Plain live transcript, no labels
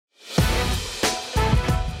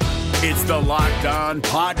It's the Locked On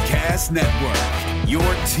Podcast Network, your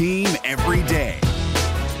team every day.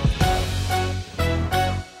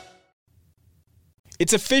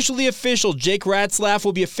 It's officially official. Jake Retzlaff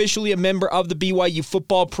will be officially a member of the BYU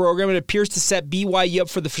football program. It appears to set BYU up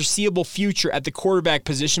for the foreseeable future at the quarterback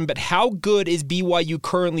position. But how good is BYU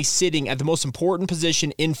currently sitting at the most important position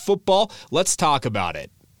in football? Let's talk about it.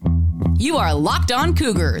 You are Locked On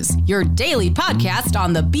Cougars, your daily podcast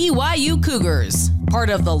on the BYU Cougars. Part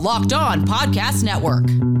of the Locked On Podcast Network,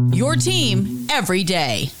 your team every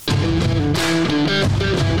day.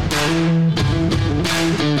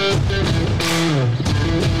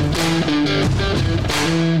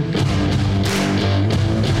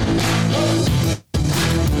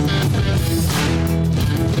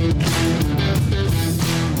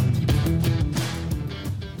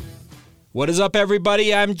 What is up,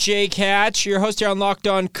 everybody? I'm Jake Hatch, your host here on Locked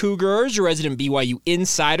On Cougars, your resident BYU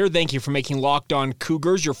insider. Thank you for making Locked On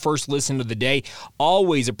Cougars your first listen of the day.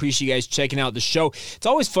 Always appreciate you guys checking out the show. It's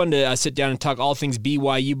always fun to sit down and talk all things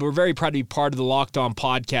BYU, but we're very proud to be part of the Locked On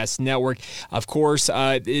Podcast Network. Of course,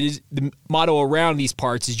 it is the motto around these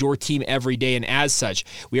parts is your team every day, and as such,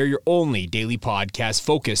 we are your only daily podcast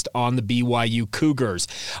focused on the BYU Cougars.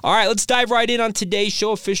 All right, let's dive right in on today's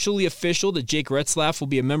show. Officially official that Jake Retzlaff will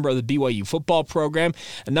be a member of the BYU football program.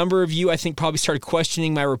 A number of you, I think, probably started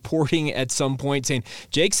questioning my reporting at some point, saying,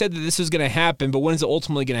 Jake said that this was going to happen, but when is it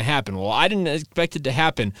ultimately going to happen? Well, I didn't expect it to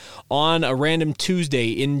happen on a random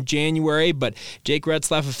Tuesday in January, but Jake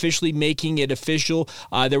Retzlaff officially making it official.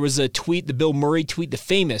 There was a tweet, the Bill Murray tweet, the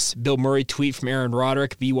famous Bill Murray tweet from Aaron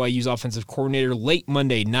Roderick, BYU's offensive coordinator, late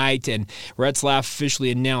Monday night, and Retzlaff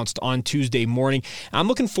officially announced on Tuesday morning. I'm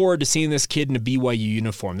looking forward to seeing this kid in a BYU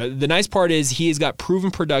uniform. The nice part is he has got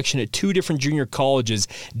proven production at two different junior colleges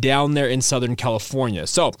down there in Southern California.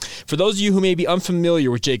 So, for those of you who may be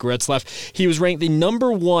unfamiliar with Jake Retzlaff, he was ranked the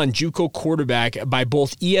number one JUCO quarterback by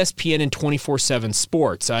both ESPN and 24/7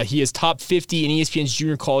 Sports. He is top 50 in ESPN's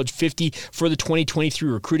Junior College 50 for the 2023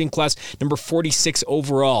 recruiting class, number 46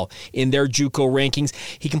 overall in their JUCO rankings.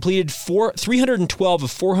 He completed 312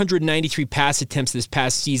 of 493 pass attempts this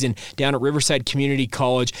past season down at Riverside Community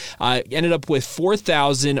College. Ended up with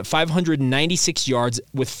 4,596 yards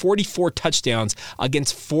with 44 touchdowns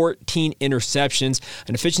against 14 interceptions,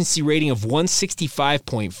 an efficiency rating of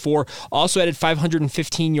 165.4. Also added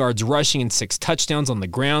 515 yards rushing and 6 touchdowns on the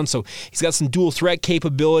ground. So he's got some dual threat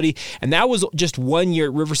capability. And that was just 1 year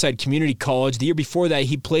at Riverside Community College. The year before that,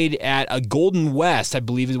 he played at a Golden West, I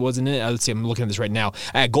believe it wasn't it. Let's see, I'm looking at this right now.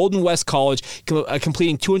 At Golden West College,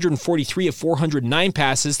 completing 243 of 409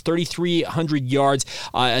 passes, 3,300 yards,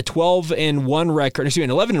 a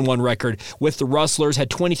 11-1 record with the Rustlers, had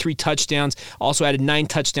 23 touchdowns, also added 9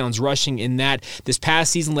 touchdowns rushing in that. This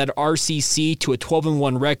past season led RCC to a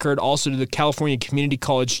 12-1 record, also to the California Community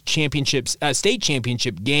College state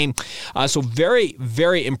championship game. So very,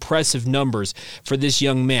 very impressive numbers for this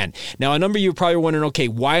young man. Now, a number of you are probably wondering, okay,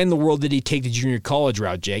 why in the world did he take the junior college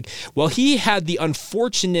route, Jake? Well, he had the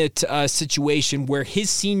unfortunate situation where his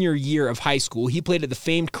senior year of high school, he played at the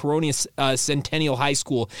famed Corona Centennial High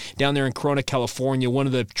School down there in Corona, California, one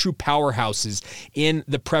of the true powerhouses in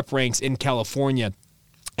the prep ranks in California.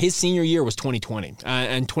 His senior year was 2020,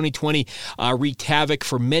 and 2020 wreaked havoc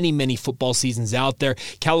for many, many football seasons out there.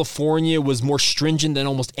 California was more stringent than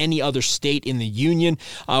almost any other state in the union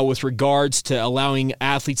with regards to allowing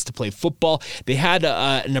athletes to play football. They had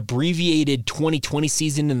an abbreviated 2020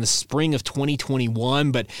 season in the spring of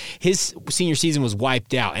 2021, but his senior season was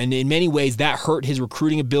wiped out, and in many ways that hurt his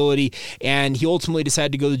recruiting ability, and he ultimately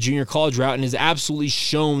decided to go the junior college route and has absolutely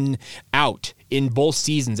shown out in both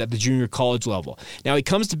seasons at the junior college level. Now, he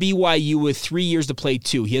comes to BYU with 3 years to play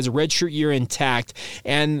too. He has a redshirt year intact,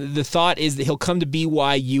 and the thought is that he'll come to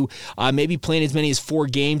BYU, maybe playing as many as 4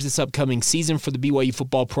 games this upcoming season for the BYU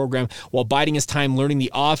football program while biding his time learning the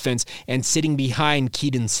offense and sitting behind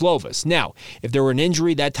Keaton Slovis. Now, if there were an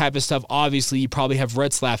injury, that type of stuff, obviously you probably have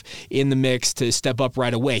Retzlaff in the mix to step up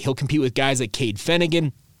right away. He'll compete with guys like Cade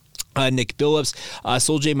Fennigan, Nick Billups,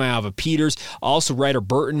 Soljay Maiava-Peters. Also, Ryder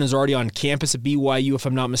Burton is already on campus at BYU, if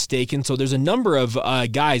I'm not mistaken. So there's a number of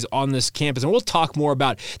guys on this campus. And we'll talk more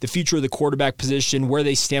about the future of the quarterback position, where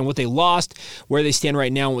they stand, what they lost, where they stand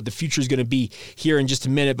right now, and what the future is going to be here in just a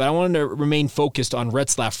minute. But I wanted to remain focused on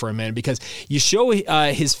Retzlaff for a minute, because you show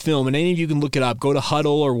his film, and any of you can look it up. Go to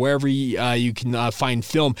Huddle or wherever you can find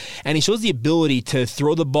film. And he shows the ability to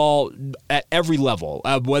throw the ball at every level,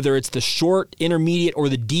 whether it's the short, intermediate, or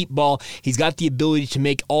the deep ball. basketball. He's got the ability to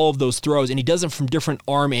make all of those throws, and he does them from different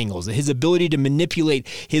arm angles. His ability to manipulate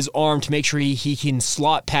his arm to make sure he can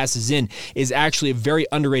slot passes in is actually a very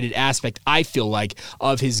underrated aspect, I feel like,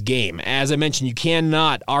 of his game. As I mentioned, you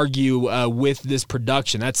cannot argue with this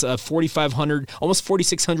production. That's 4,500, almost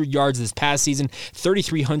 4,600 yards this past season,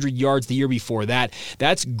 3,300 yards the year before that.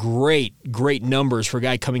 That's great numbers for a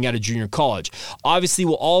guy coming out of junior college. Obviously,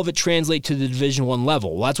 will all of it translate to the Division I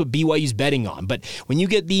level? Well, that's what BYU's betting on. But when you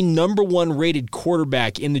get the number one rated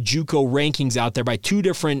quarterback in the JUCO rankings out there by two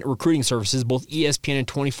different recruiting services, both ESPN and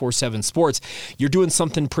 24/7 Sports, you're doing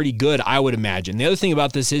something pretty good, I would imagine. The other thing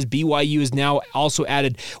about this is BYU has now also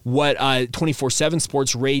added what 24/7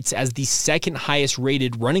 Sports rates as the second highest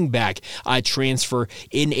rated running back transfer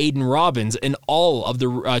in Aiden Robbins in all of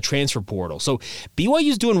the transfer portal. So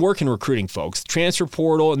BYU's doing work in recruiting, folks. Transfer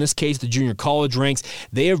portal, in this case the junior college ranks,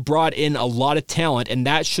 they have brought in a lot of talent, and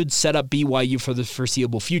that should set up BYU for the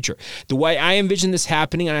foreseeable future. The way I envision this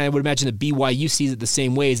happening, and I would imagine that BYU sees it the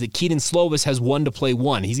same way, is that Keaton Slovis has one to play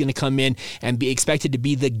one. He's going to come in and be expected to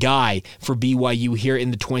be the guy for BYU here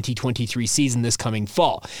in the 2023 season this coming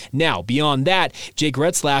fall. Now, beyond that, Jake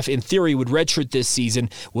Retzlaff, in theory, would redshirt this season,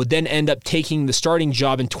 would then end up taking the starting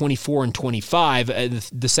job in 24 and 25,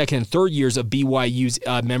 the second and third years of BYU's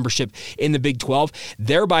membership in the Big 12,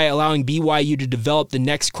 thereby allowing BYU to develop the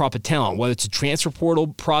next crop of talent, whether it's a transfer portal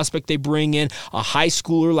prospect they bring in, a high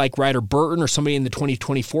schooler like Ryder Burton, or somebody in the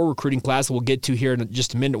 2024 recruiting class we'll get to here in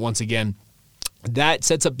just a minute once again. That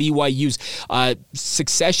sets up BYU's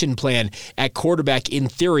succession plan at quarterback in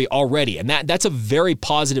theory already, and that's a very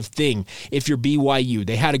positive thing if you're BYU.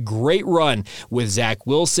 They had a great run with Zach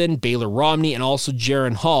Wilson, Baylor Romney, and also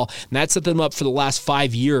Jaron Hall, and that set them up for the last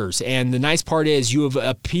 5 years. And the nice part is you have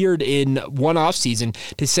appeared in one offseason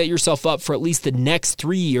to set yourself up for at least the next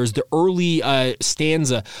 3 years, the early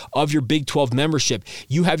stanza of your Big 12 membership.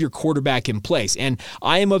 You have your quarterback in place, and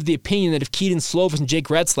I am of the opinion that if Keaton Slovis and Jake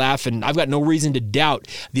Retzlaff, and I've got no reason to doubt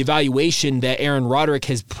the evaluation that Aaron Roderick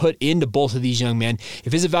has put into both of these young men,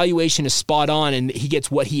 if his evaluation is spot on and he gets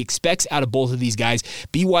what he expects out of both of these guys,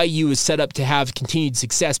 BYU is set up to have continued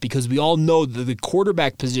success, because we all know that the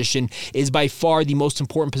quarterback position is by far the most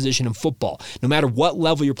important position in football, no matter what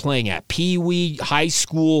level you're playing at, Pee-wee, high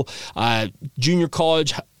school, junior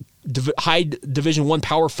college, high Division I,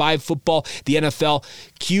 Power 5 football, the NFL.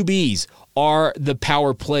 QBs are the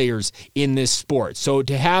power players in this sport. So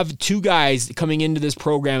to have two guys coming into this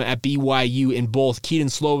program at BYU in both Keaton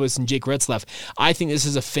Slovis and Jake Retzlaff, I think this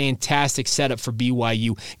is a fantastic setup for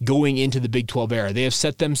BYU going into the Big 12 era. They have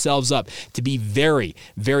set themselves up to be very,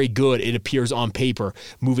 very good, it appears on paper,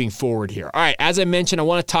 moving forward here. All right, as I mentioned, I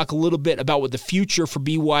want to talk a little bit about what the future for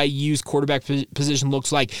BYU's quarterback position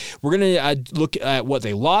looks like. We're going to look at what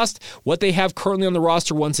they lost, what they have currently on the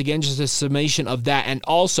roster once again, just a summation of that, and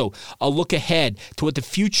also a look ahead to what the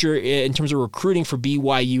future in terms of recruiting for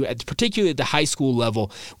BYU, particularly at the high school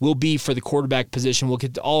level, will be for the quarterback position. We'll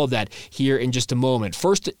get to all of that here in just a moment.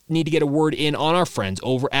 First, need to get a word in on our friends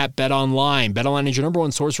over at BetOnline. BetOnline is your number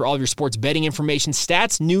one source for all of your sports betting information,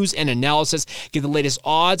 stats, news, and analysis. Get the latest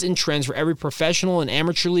odds and trends for every professional and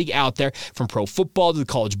amateur league out there, from pro football to the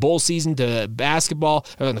college bowl season to basketball.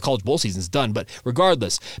 The college bowl season's done, but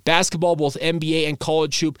regardless, basketball, both NBA and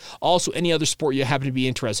college hoop, also any other sport you happen to be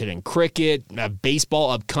interested in, cricket,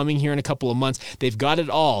 baseball upcoming here in a couple of months. They've got it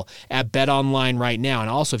all at BetOnline right now. And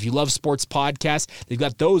also, if you love sports podcasts, they've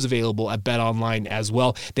got those available at BetOnline as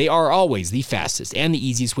well. They are always the fastest and the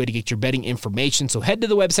easiest way to get your betting information. So head to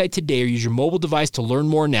the website today or use your mobile device to learn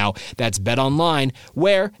more now. That's BetOnline,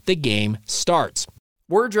 where the game starts.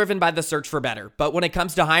 We're driven by the search for better, but when it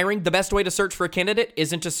comes to hiring, the best way to search for a candidate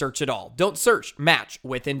isn't to search at all. Don't search, match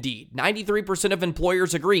with Indeed. 93% of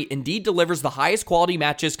employers agree Indeed delivers the highest quality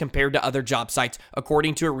matches compared to other job sites,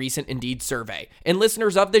 according to a recent Indeed survey. And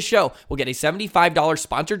listeners of this show will get a $75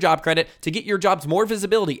 sponsored job credit to get your jobs more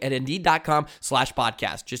visibility at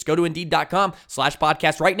Indeed.com/podcast. Just go to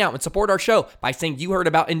Indeed.com/podcast right now and support our show by saying you heard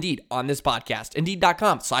about Indeed on this podcast.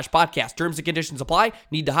 Indeed.com/podcast. Terms and conditions apply.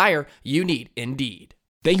 Need to hire? You need Indeed.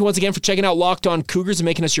 Thank you once again for checking out Locked On Cougars and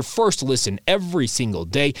making us your first listen every single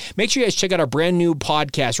day. Make sure you guys check out our brand new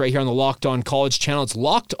podcast right here on the Locked On College channel. It's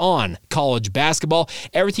Locked On College Basketball.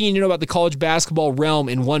 Everything you need to know about the college basketball realm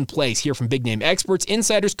in one place. Hear from big name experts,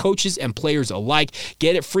 insiders, coaches, and players alike.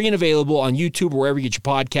 Get it free and available on YouTube or wherever you get your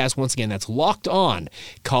podcast. Once again, that's Locked On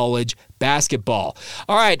College basketball.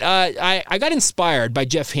 All right, I got inspired by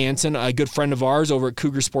Jeff Hansen, a good friend of ours over at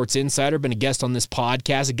Cougar Sports Insider, been a guest on this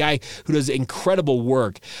podcast, a guy who does incredible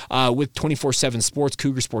work with 24/7 Sports,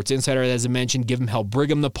 Cougar Sports Insider, as I mentioned. Give 'em Hell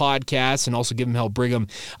Brigham, the podcast, and also Give 'em Hell Brigham,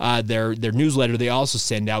 their newsletter they also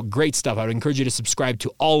send out. Great stuff. I would encourage you to subscribe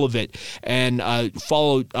to all of it and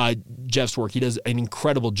follow Jeff's work. He does an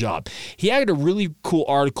incredible job. He had a really cool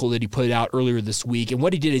article that he put out earlier this week, and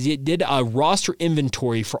what he did is he did a roster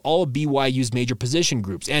inventory for all of BYU's major position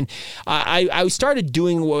groups. And I started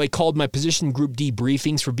doing what I called my position group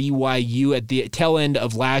debriefings for BYU at the tail end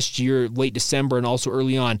of last year, late December, and also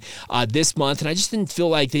early on this month, and I just didn't feel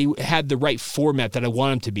like they had the right format that I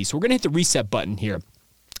want them to be. So we're going to hit the reset button here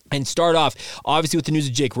and start off, obviously, with the news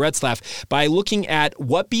of Jake Retzlaff by looking at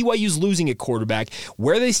what BYU's losing at quarterback,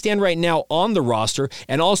 where they stand right now on the roster,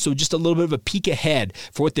 and also just a little bit of a peek ahead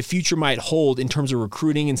for what the future might hold in terms of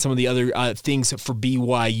recruiting and some of the other things for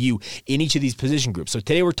BYU in each of these position groups. So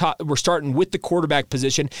today we're starting with the quarterback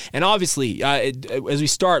position, and obviously, as we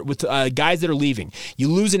start with guys that are leaving, you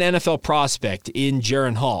lose an NFL prospect in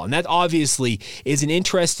Jaren Hall, and that obviously is an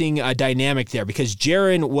interesting dynamic there because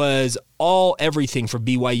Jaren was everything for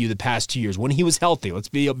BYU the past 2 years when he was healthy. Let's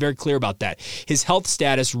be very clear about that. His health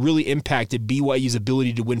status really impacted BYU's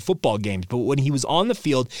ability to win football games, but when he was on the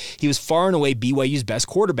field, he was far and away BYU's best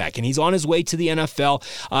quarterback, and he's on his way to the NFL.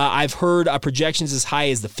 I've heard projections as high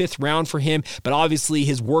as the 5th round for him, but obviously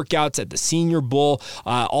his workouts at the Senior Bowl,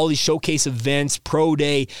 all these showcase events, pro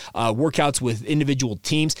day, workouts with individual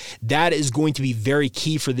teams, that is going to be very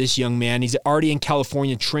key for this young man. He's already in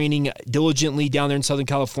California training diligently down there in Southern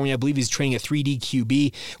California. I believe he's training at 3D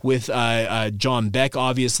QB with John Beck,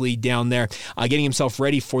 obviously, down there, getting himself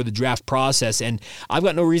ready for the draft process. And I've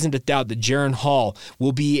got no reason to doubt that Jaren Hall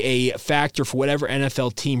will be a factor for whatever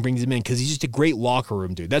NFL team brings him in because he's just a great locker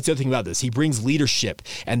room dude. That's the other thing about this. He brings leadership,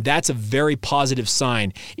 and that's a very positive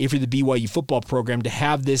sign if you're the BYU football program to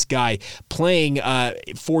have this guy playing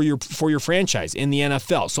for your franchise in the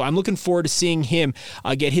NFL. So I'm looking forward to seeing him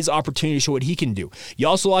get his opportunity to show what he can do. You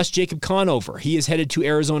also lost Jacob Conover. He is headed to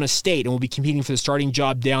Arizona State and will be competing for the starting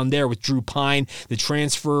job down there with Drew Pine, the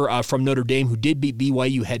transfer from Notre Dame, who did beat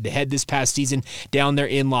BYU head-to-head this past season down there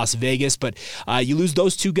in Las Vegas. But you lose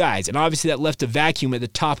those two guys, and obviously that left a vacuum at the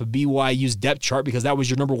top of BYU's depth chart because that was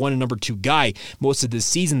your number 1 and number 2 guy most of the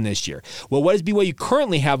season this year. Well, what does BYU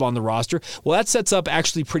currently have on the roster? Well, that sets up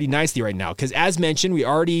actually pretty nicely right now because, as mentioned, we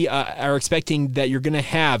already are expecting that you're going to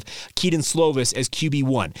have Keaton Slovis as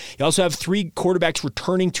QB1. You also have 3 quarterbacks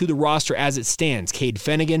returning to the roster as it stands: Cade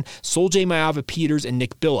Fennegan, Sol-J Maiava-Peters, and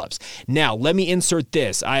Nick Billups. Now, let me insert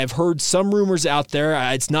this. I have heard some rumors out there.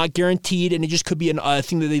 It's not guaranteed, and it just could be a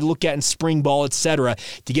thing that they look at in spring ball, etc.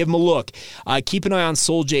 To give them a look, keep an eye on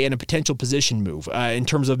Sol-J and a potential position move in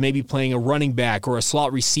terms of maybe playing a running back or a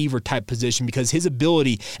slot receiver type position because his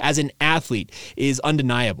ability as an athlete is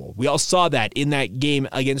undeniable. We all saw that in that game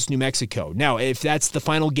against New Mexico. Now, if that's the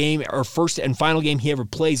final game or first and final game he ever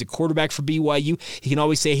plays at quarterback for BYU, he can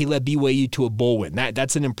always say he led BYU to a bowl win.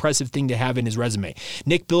 That's an impressive thing to have in his resume.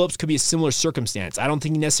 Nick Billups could be a similar circumstance. I don't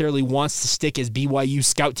think he necessarily wants to stick as BYU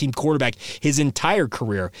scout team quarterback his entire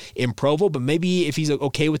career in Provo, but maybe if he's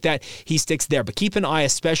okay with that, he sticks there. But keep an eye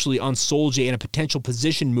especially on Sol-J and a potential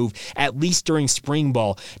position move, at least during spring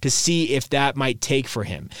ball, to see if that might take for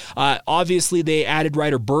him. Obviously, they added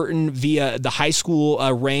Ryder Burton via the high school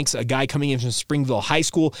ranks, a guy coming in from Springville High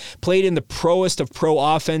School, played in the proest of pro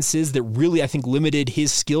offenses that really, I think, limited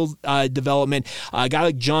his skill development. A guy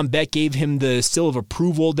like John Beck gave him the seal of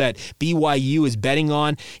approval that BYU is betting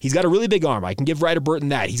on. He's got a really big arm. I can give Ryder Burton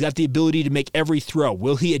that. He's got the ability to make every throw.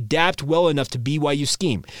 Will he adapt well enough to BYU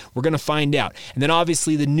scheme? We're going to find out. And then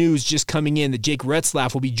obviously the news just coming in that Jake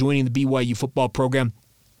Retzlaff will be joining the BYU football program.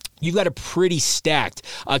 You've got a pretty stacked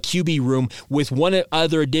QB room with one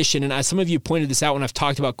other addition, and some of you pointed this out when I've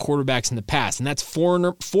talked about quarterbacks in the past, and that's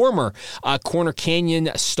former Corner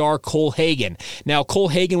Canyon star Cole Hagan. Now, Cole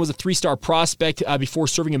Hagan was a 3-star prospect before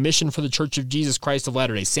serving a mission for the Church of Jesus Christ of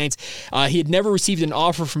Latter-day Saints. He had never received an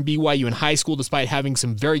offer from BYU in high school despite having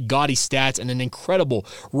some very gaudy stats and an incredible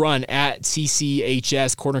run at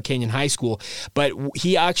CCHS, Corner Canyon High School, but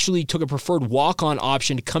he actually took a preferred walk-on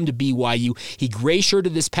option to come to BYU. He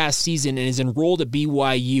gray-shirted this past season and is enrolled at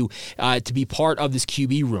BYU to be part of this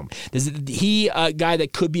QB room. Is he a guy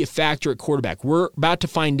that could be a factor at quarterback? We're about to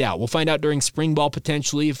find out. We'll find out during spring ball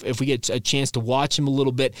potentially if we get a chance to watch him a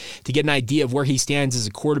little bit to get an idea of where he stands as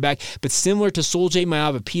a quarterback. But similar to Sol-J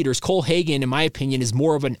Maiava-Peters, Cole Hagan, in my opinion, is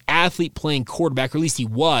more of an athlete playing quarterback, or at least he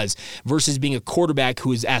was, versus being a quarterback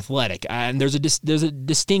who is athletic. And there's a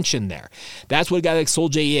distinction there. That's what a guy like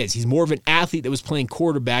Sol-J is. He's more of an athlete that was playing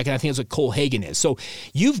quarterback, and I think that's what Cole Hagan is. So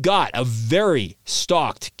you've you've got a very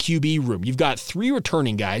stocked QB room. You've got 3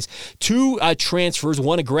 returning guys, 2 transfers,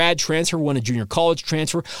 1 a grad transfer, 1 a junior college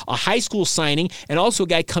transfer, a high school signing, and also a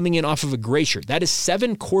guy coming in off of a gray shirt. That is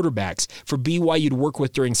 7 quarterbacks for BYU to work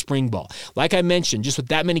with during spring ball. Like I mentioned, just with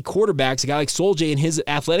that many quarterbacks, a guy like Soljay and his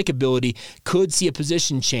athletic ability could see a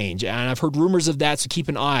position change. And I've heard rumors of that, so keep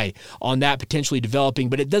an eye on that potentially developing,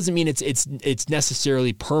 but it doesn't mean it's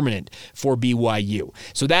necessarily permanent for BYU.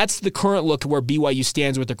 So that's the current look at where BYU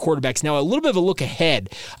stands with their quarterbacks. Now, a little bit of a look ahead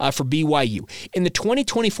for BYU. In the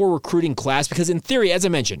 2024 recruiting class, because in theory, as I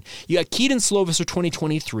mentioned, you got Keaton Slovis for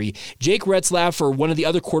 2023, Jake Retzlaff, or one of the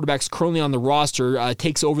other quarterbacks currently on the roster,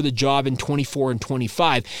 takes over the job in 24 and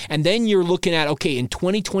 25. And then you're looking at, okay, in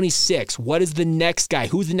 2026, what is the next guy?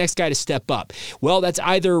 Who's the next guy to step up? Well, that's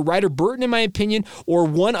either Ryder Burton, in my opinion, or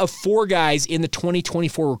one of 4 guys in the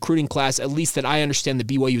 2024 recruiting class, at least that I understand that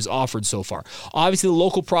BYU has offered so far. Obviously, the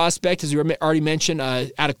local prospect, as we already mentioned,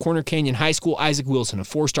 out of Corner Canyon High School, Isaac Wilson, a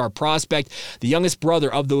 4-star prospect, the youngest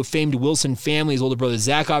brother of the famed Wilson family. His older brother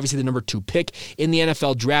Zach, obviously the number 2 pick in the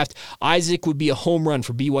NFL draft. Isaac would be a home run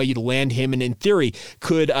for BYU to land him, and in theory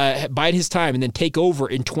could bide his time and then take over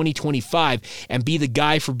in 2025 and be the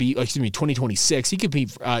guy for 2026. He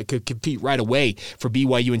could compete right away for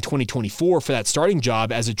BYU in 2024 for that starting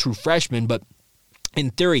job as a true freshman, but in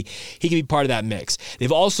theory, he could be part of that mix.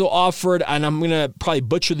 They've also offered, and I'm going to probably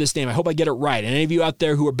butcher this name, I hope I get it right, and any of you out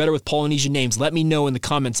there who are better with Polynesian names, let me know in the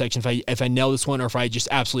comment section if I nail this one or if I just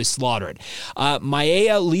absolutely slaughter it.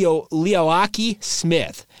 Maea Leoaki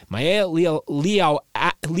Smith.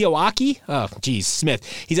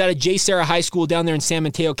 Smith. He's out of J. Sarah High School down there in San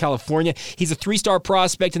Mateo, California. He's a 3-star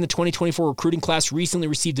prospect in the 2024 recruiting class, recently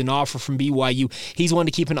received an offer from BYU. He's one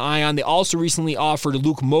to keep an eye on. They also recently offered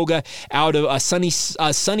Luke Moga out of Sunny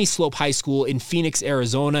Slope High School in Phoenix,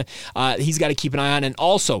 Arizona. He's got to keep an eye on. And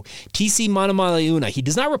also, TC Manamaleuna. He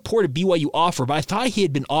does not report a BYU offer, but I thought he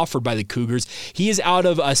had been offered by the Cougars. He is out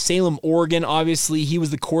of Salem, Oregon. Obviously, he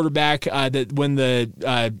was the quarterback that when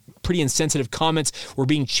the pretty insensitive comments were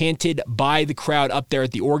being chanted by the crowd up there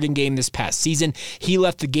at the Oregon game this past season. He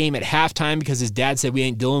left the game at halftime because his dad said we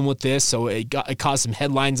ain't dealing with this, so it caused some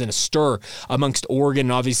headlines and a stir amongst Oregon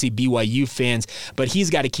and obviously BYU fans, but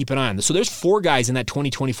he's got to keep an eye on this. So there's 4 guys in that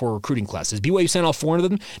 2024 recruiting class. Has BYU sent all 4 of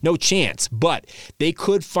them? No chance, but they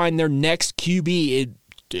could find their next QB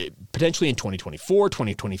potentially in 2024,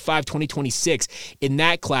 2025, 2026 in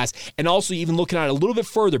that class. And also even looking at it a little bit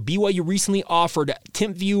further, BYU recently offered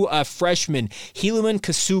Timpview freshman Helaman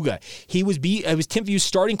Kasuga. He was Timpview's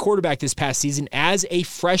starting quarterback this past season as a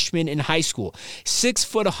freshman in high school. 6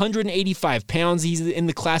 foot, 185 pounds. He's in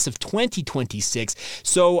the class of 2026.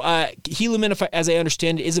 So Helaman, as I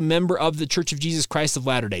understand, is a member of the Church of Jesus Christ of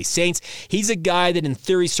Latter-day Saints. He's a guy that in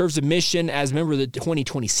theory serves a mission as a member of the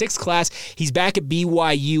 2026 class. He's back at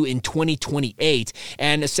BYU in 2028,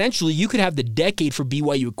 and essentially you could have the decade for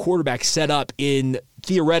BYU quarterback set up in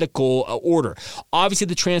theoretical order. Obviously,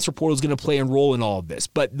 the transfer portal is going to play a role in all of this,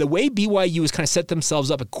 but the way BYU has kind of set themselves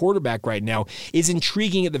up at quarterback right now is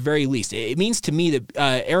intriguing at the very least. It means to me that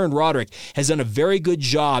Aaron Roderick has done a very good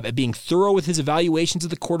job at being thorough with his evaluations of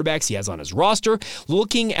the quarterbacks he has on his roster,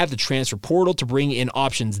 looking at the transfer portal to bring in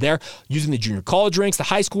options there, using the junior college ranks, the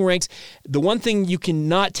high school ranks. The one thing you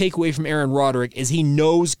cannot take away from Aaron Roderick is he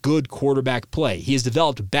knows good quarterback play. He has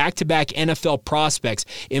developed back-to-back NFL prospects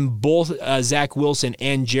in both Zach Wilson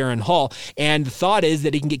and Jaron Hall, and the thought is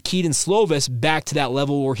that he can get Keaton Slovis back to that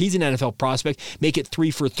level where he's an NFL prospect, make it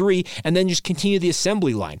 3 for 3, and then just continue the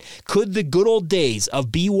assembly line. Could the good old days of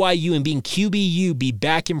BYU and being QBU be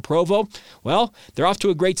back in Provo? Well, they're off to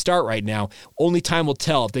a great start right now. Only time will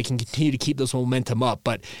tell if they can continue to keep this momentum up,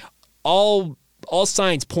 but all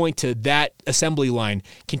signs point to that assembly line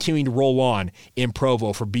continuing to roll on in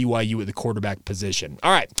Provo for BYU at the quarterback position.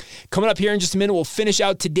 All right, coming up here in just a minute, we'll finish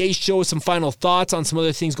out today's show with some final thoughts on some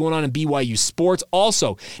other things going on in BYU sports.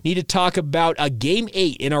 Also, need to talk about Game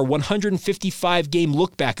 8 in our 155-game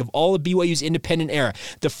look back of all of BYU's independent era.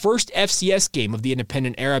 The first FCS game of the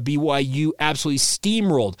independent era, BYU absolutely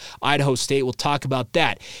steamrolled Idaho State. We'll talk about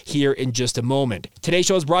that here in just a moment. Today's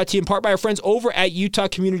show is brought to you in part by our friends over at Utah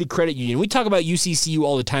Community Credit Union. We talk about UCCU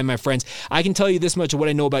all the time, my friends. I can tell you this much of what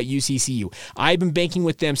I know about UCCU. I've been banking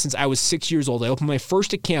with them since I was 6 years old. I opened my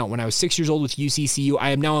first account when I was 6 years old with UCCU.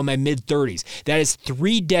 I am now in my mid-30s. That is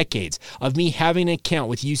 3 decades of me having an account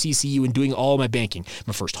with UCCU and doing all of my banking.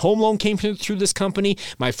 My first home loan came through this company.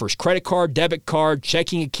 My first credit card, debit card,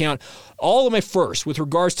 checking account, all of my first with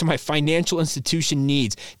regards to my financial institution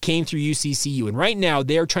needs came through UCCU. And right now,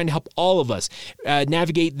 they are trying to help all of us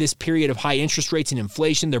navigate this period of high interest rates and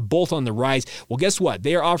inflation. They're both on the rise. Well, guess what?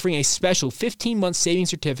 They are offering a special 15-month savings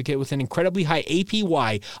certificate with an incredibly high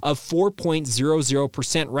APY of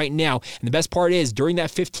 4.00% right now. And the best part is, during that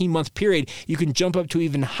 15-month period, you can jump up to an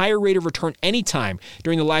even higher rate of return anytime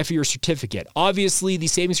during the life of your certificate. Obviously,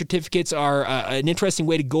 these savings certificates are an interesting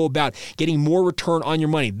way to go about getting more return on your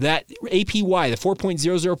money. That APY, the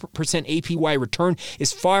 4.00% APY return,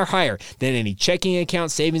 is far higher than any checking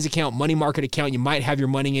account, savings account, money market account you might have your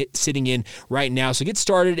money sitting in right now. So get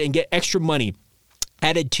started and get extra money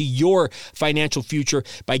added to your financial future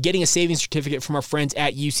by getting a savings certificate from our friends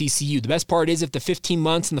at UCCU. The best part is, if the 15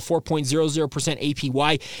 months and the 4.00%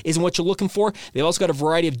 APY isn't what you're looking for, they've also got a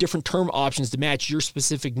variety of different term options to match your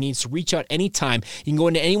specific needs. So reach out anytime. You can go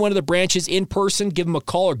into any one of the branches in person, give them a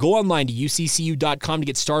call, or go online to uccu.com to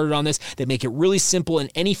get started on this. They make it really simple in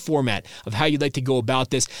any format of how you'd like to go about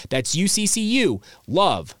this. That's UCCU.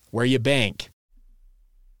 Love where you bank.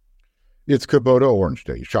 It's Kubota Orange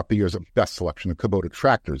Day. Shop the year's best selection of Kubota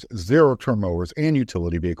tractors, zero-turn mowers, and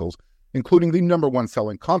utility vehicles, including the #1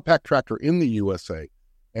 selling compact tractor in the USA.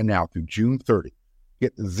 And now through June 30,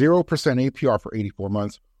 get 0% APR for 84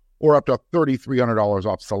 months or up to $3,300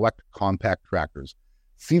 off select compact tractors.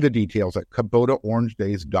 See the details at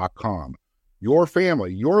KubotaOrangeDays.com. Your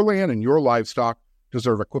family, your land, and your livestock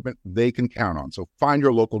deserve equipment they can count on. So find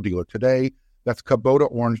your local dealer today. That's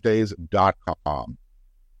KubotaOrangeDays.com.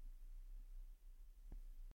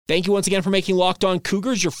 Thank you once again for making Locked On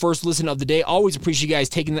Cougars your first listen of the day. Always appreciate you guys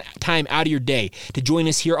taking the time out of your day to join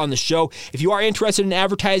us here on the show. If you are interested in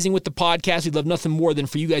advertising with the podcast, we'd love nothing more than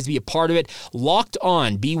for you guys to be a part of it.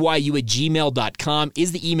 LockedOnBYU@gmail.com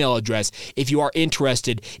is the email address if you are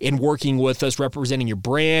interested in working with us, representing your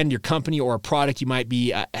brand, your company, or a product you might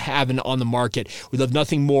be having on the market. We'd love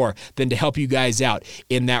nothing more than to help you guys out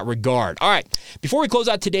in that regard. All right, before we close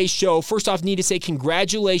out today's show, first off, need to say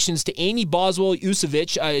congratulations to Amy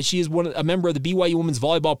Boswell-Usovich. She is a member of the BYU women's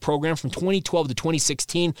volleyball program from 2012 to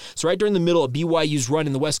 2016. So right during the middle of BYU's run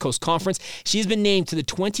in the West Coast Conference, she has been named to the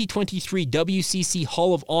 2023 WCC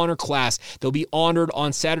Hall of Honor class. They'll be honored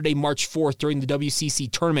on Saturday, March 4th during the WCC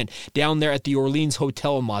tournament down there at the Orleans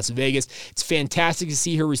Hotel in Las Vegas. It's fantastic to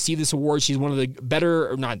see her receive this award. She's one of the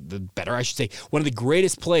one of the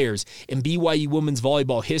greatest players in BYU women's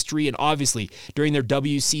volleyball history, and obviously during their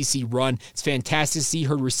WCC run, it's fantastic to see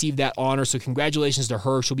her receive that honor. So congratulations to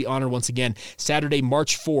her. She'll be honored once again Saturday,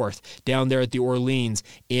 March 4th, down there at the Orleans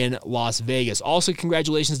in Las Vegas. Also,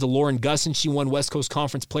 congratulations to Lauren Gustin. She won West Coast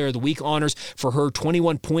Conference Player of the Week honors for her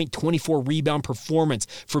 21-point, 24-rebound performance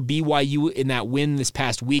for BYU in that win this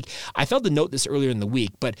past week. I failed to note this earlier in the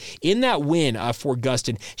week, but in that win for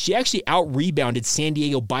Gustin, she actually out-rebounded San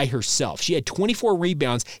Diego by herself. She had 24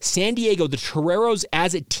 rebounds. San Diego, the Toreros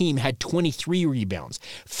as a team, had 23 rebounds.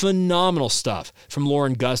 Phenomenal stuff from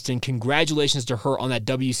Lauren Gustin. Congratulations to her on that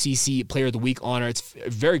WCC Player of the Week honor. It's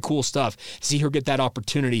very cool stuff to see her get that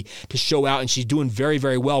opportunity to show out, and she's doing very,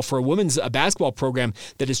 very well for a women's basketball program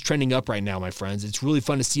that is trending up right now, my friends. It's really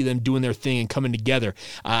fun to see them doing their thing and coming together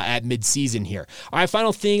at midseason here. All right,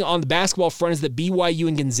 final thing on the basketball front is that BYU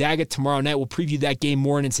and Gonzaga tomorrow night. We'll preview that game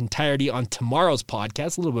more in its entirety on tomorrow's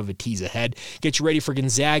podcast. A little bit of a tease ahead. Get you ready for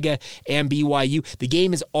Gonzaga and BYU. The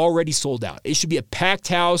game is already sold out. It should be a packed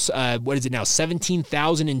house. What is it now?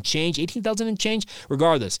 17,000 and change? 18,000 and change?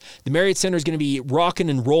 Regardless, the Marriott Center is going to be rocking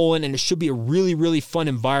and rolling, and it should be a really, really fun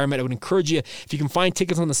environment. I would encourage you, if you can find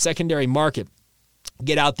tickets on the secondary market,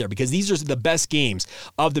 get out there, because these are the best games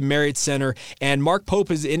of the Marriott Center. And Mark Pope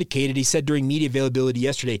has indicated, he said during media availability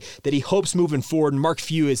yesterday, that he hopes moving forward, and Mark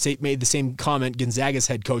Few has made the same comment, Gonzaga's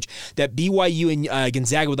head coach, that BYU and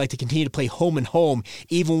Gonzaga would like to continue to play home and home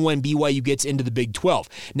even when BYU gets into the Big 12.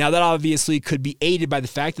 Now, that obviously could be aided by the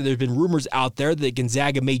fact that there's been rumors out there that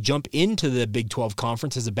Gonzaga may jump into the Big 12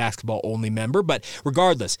 conference as a basketball-only member. But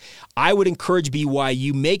regardless, I would encourage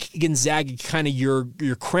BYU, make Gonzaga kind of your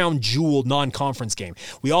crown jewel non-conference game.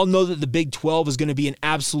 We all know that the Big 12 is going to be an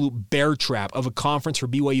absolute bear trap of a conference for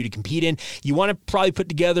BYU to compete in. You want to probably put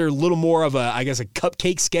together a little more of a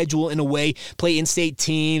cupcake schedule in a way, play in-state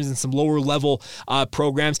teams and some lower-level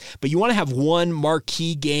programs, but you want to have one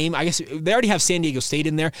marquee game. I guess they already have San Diego State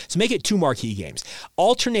in there, so make it two marquee games.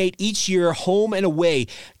 Alternate each year, home and away,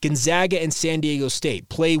 Gonzaga and San Diego State.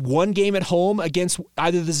 Play one game at home against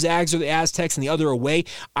either the Zags or the Aztecs and the other away.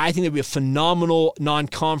 I think that would be a phenomenal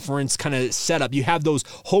non-conference kind of setup. You have those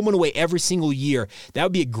home and away every single year, that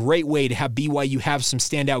would be a great way to have BYU have some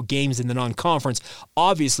standout games in the non-conference,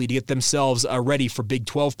 obviously to get themselves ready for Big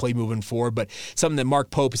 12 play moving forward, but something that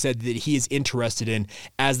Mark Pope said that he is interested in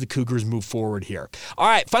as the Cougars move forward here. All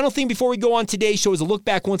right, final thing before we go on today's show is a look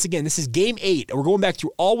back once again. This is Game 8. We're going back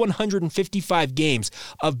through all 155 games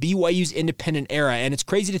of BYU's independent era, and it's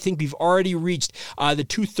crazy to think we've already reached the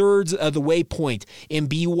 2/3 of the way point in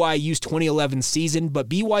BYU's 2011 season, but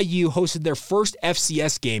BYU hosted their first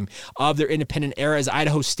FCS game of their independent era as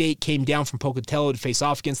Idaho State came down from Pocatello to face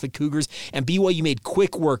off against the Cougars, and BYU made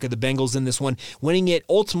quick work of the Bengals in this one, winning it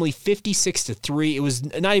ultimately 56-3. It was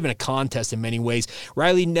not even a contest in many ways.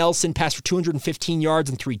 Riley Nelson passed for 215 yards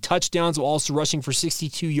and 3 touchdowns, while also rushing for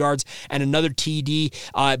 62 yards and another TD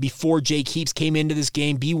before Jake Heaps came into this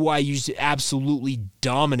game. BYU absolutely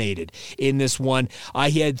dominated in this one.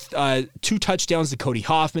 He had 2 touchdowns to Cody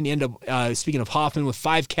Hoffman. He ended up, speaking of Hoffman, with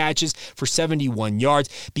 5 catches for 71 yards.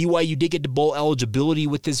 BYU did get to bowl eligibility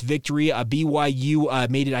with this victory. BYU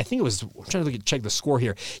made it, I think it was, I'm trying to check the score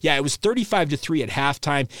here. Yeah, it was 35-3 at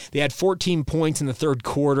halftime. They had 14 points in the third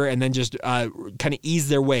quarter and then just kind of eased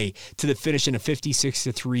their way to the finish in a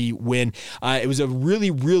 56-3 win. It was a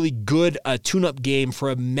really, really good tune-up game for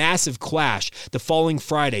a massive clash the following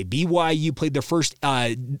Friday. BYU played their first,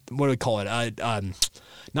 what do we call it?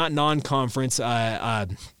 Not non-conference,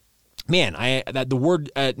 the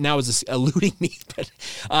word now is eluding me, but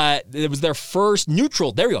it was their first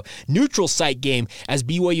neutral site game as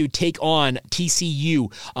BYU take on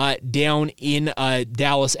TCU down in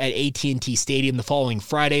Dallas at AT&T Stadium the following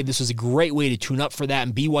Friday. This was a great way to tune up for that,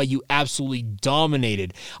 and BYU absolutely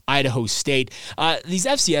dominated Idaho State. These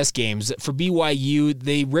FCS games for BYU,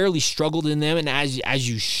 they rarely struggled in them, and as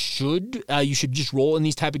you should just roll in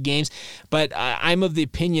these type of games. But I'm of the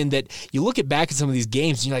opinion that you look back at some of these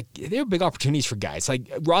games, and you're like, they're big opportunities for guys. Like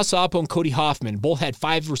Ross Oppo and Cody Hoffman both had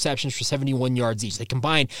 5 receptions for 71 yards each. They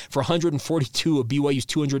combined for 142 of BYU's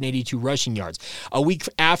 282 rushing yards. A week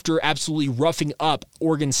after absolutely roughing up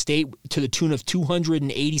Oregon State to the tune of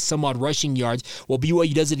 280 some odd rushing yards, well,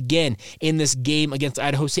 BYU does it again in this game against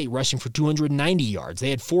Idaho State, rushing for 290 yards. They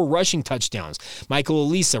had 4 rushing touchdowns. Michael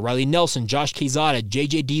Elisa, Riley Nelson, Josh Quezada,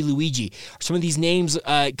 JJ DeLuigi. Some of these names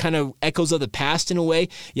kind of echoes of the past in a way.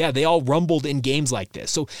 Yeah, they all rumbled in games like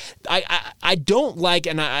this. So I don't like,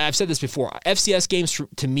 and I've said this before, FCS games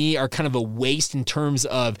to me are kind of a waste in terms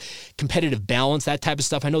of competitive balance, that type of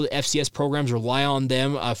stuff. I know the FCS programs rely on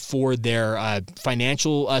them for their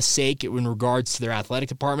financial sake in regards to their athletic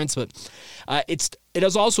departments, but it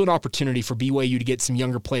is also an opportunity for BYU to get some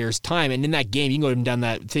younger players time. And in that game, you can go down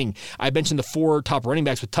that thing. I mentioned the 4 top running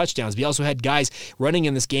backs with touchdowns. We also had guys running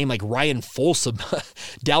in this game like Ryan Folsom,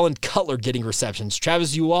 Dallin Cutler getting receptions,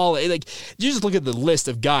 Travis Uwala. Like, you just look at the list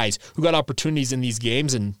of guys who got opportunities in these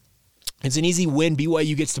games, and it's an easy win.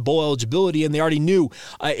 BYU gets to bowl eligibility, and they already knew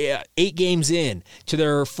 8 games in to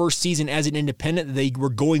their first season as an independent that they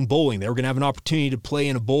were going bowling. They were going to have an opportunity to play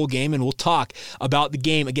in a bowl game, and we'll talk about the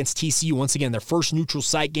game against TCU. Once again, their first neutral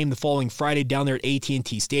site game the following Friday down there at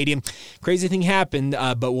AT&T Stadium. Crazy thing happened,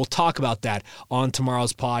 but we'll talk about that on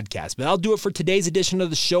tomorrow's podcast. But I'll do it for today's edition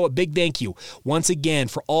of the show. A big thank you once again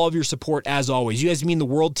for all of your support as always. You guys mean the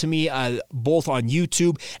world to me, both on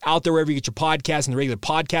YouTube, out there wherever you get your podcasts, in the regular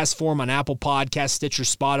podcast form on Apple Podcasts, Stitcher,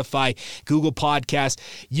 Spotify, Google Podcasts.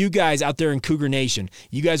 You guys out there in Cougar Nation,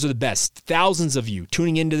 you guys are the best. Thousands of you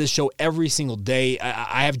tuning into this show every single day.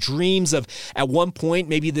 I have dreams of, at one point,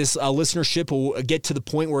 maybe this listenership will get to the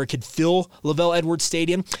point where it could fill LaVell Edwards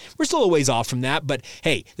Stadium. We're still a ways off from that, but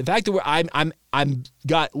hey, the fact that I'm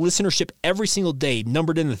got listenership every single day,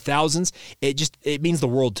 numbered in the thousands. It means the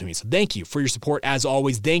world to me. So thank you for your support as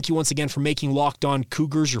always. Thank you once again for making Locked On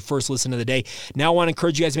Cougars your first listen of the day. Now I want to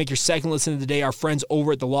encourage you guys to make your second listen of the day. Our friends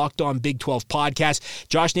over at the Locked On Big 12 podcast.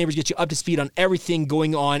 Josh Neighbors gets you up to speed on everything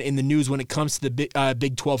going on in the news when it comes to the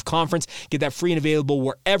Big 12 conference. Get that free and available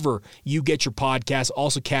wherever you get your podcast.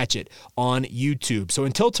 Also catch it on YouTube. So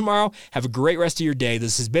until tomorrow, have a great rest of your day.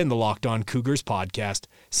 This has been the Locked On Cougars podcast.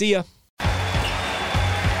 See ya.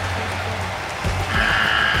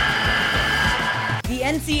 The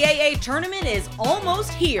NCAA tournament is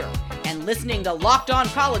almost here, and listening to Locked On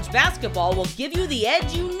College Basketball will give you the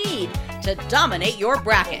edge you need to dominate your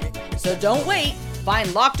bracket. So don't wait.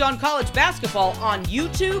 Find Locked On College Basketball on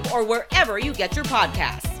YouTube or wherever you get your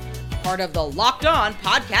podcasts. Part of the Locked On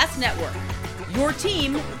Podcast Network. Your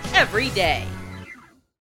team every day.